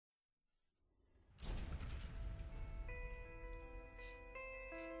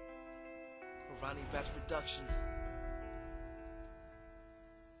RonnieBatts Production.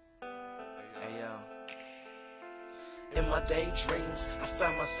 Hey yo. In my daydreams, I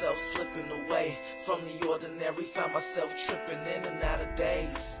found myself slipping away from the ordinary, found myself tripping in and out of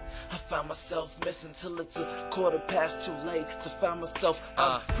days. I found myself missing till it's a 2:15 too late. To find myself,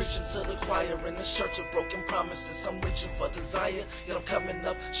 I'm preaching to the choir in the church of broken promises. I'm reaching for desire, yet I'm coming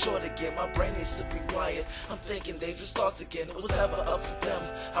up short again. My brain needs to be wired. I'm thinking dangerous thoughts again. It was never up to them.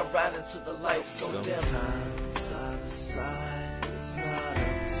 I ride into the lights, go dim. Sometimes I decide it's not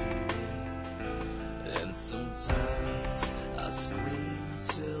up to me, and sometimes I scream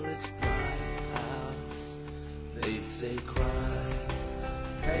till it's bright out. They say crime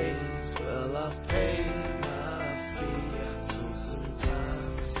pays, well I've paid my fee. So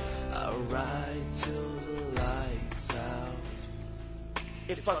sometimes I ride till the lights out.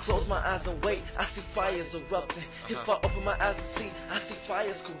 If I close my eyes and wait, I see fires erupting. If I open my eyes and see, I see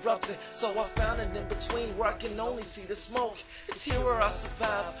fires corrupting. So I found an in-between where I can only see the smoke. It's here where I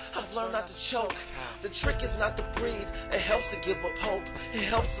survive, I've learned not to choke. The trick is not to breathe, it helps to give up hope. It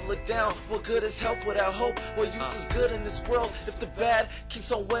helps to look down, what good is help without hope? What use is good in this world if the bad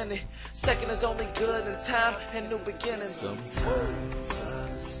keeps on winning? Second is only good in time and new beginnings. Sometimes I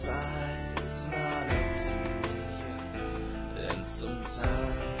decide it's not up to me, and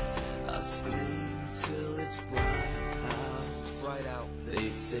sometimes I scream till it's bright out. They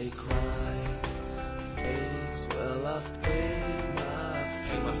say crime pays, well I've paid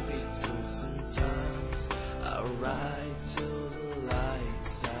my feet. So sometimes I ride till the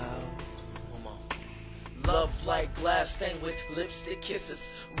lights out. Love like glass stained with lipstick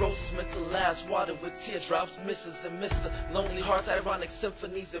kisses. Roses meant to last, watered with teardrops, misses and mister. Lonely hearts, ironic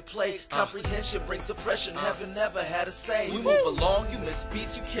symphonies at play. Comprehension brings depression, heaven never had a say. We move along, you miss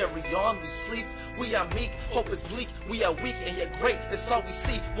beats, you carry on. We sleep, we are meek, hope is bleak. We are weak and yet great, it's all we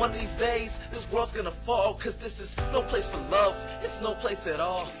see. One of these days, this world's gonna fall, cause this is no place for love, it's no place at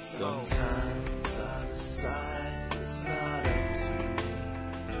all. Sometimes I decide it's not up to me,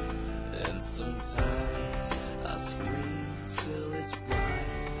 and sometimes I scream till it's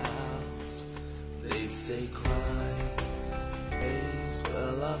bright out. They say crime pays,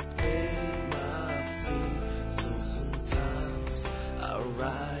 well I've paid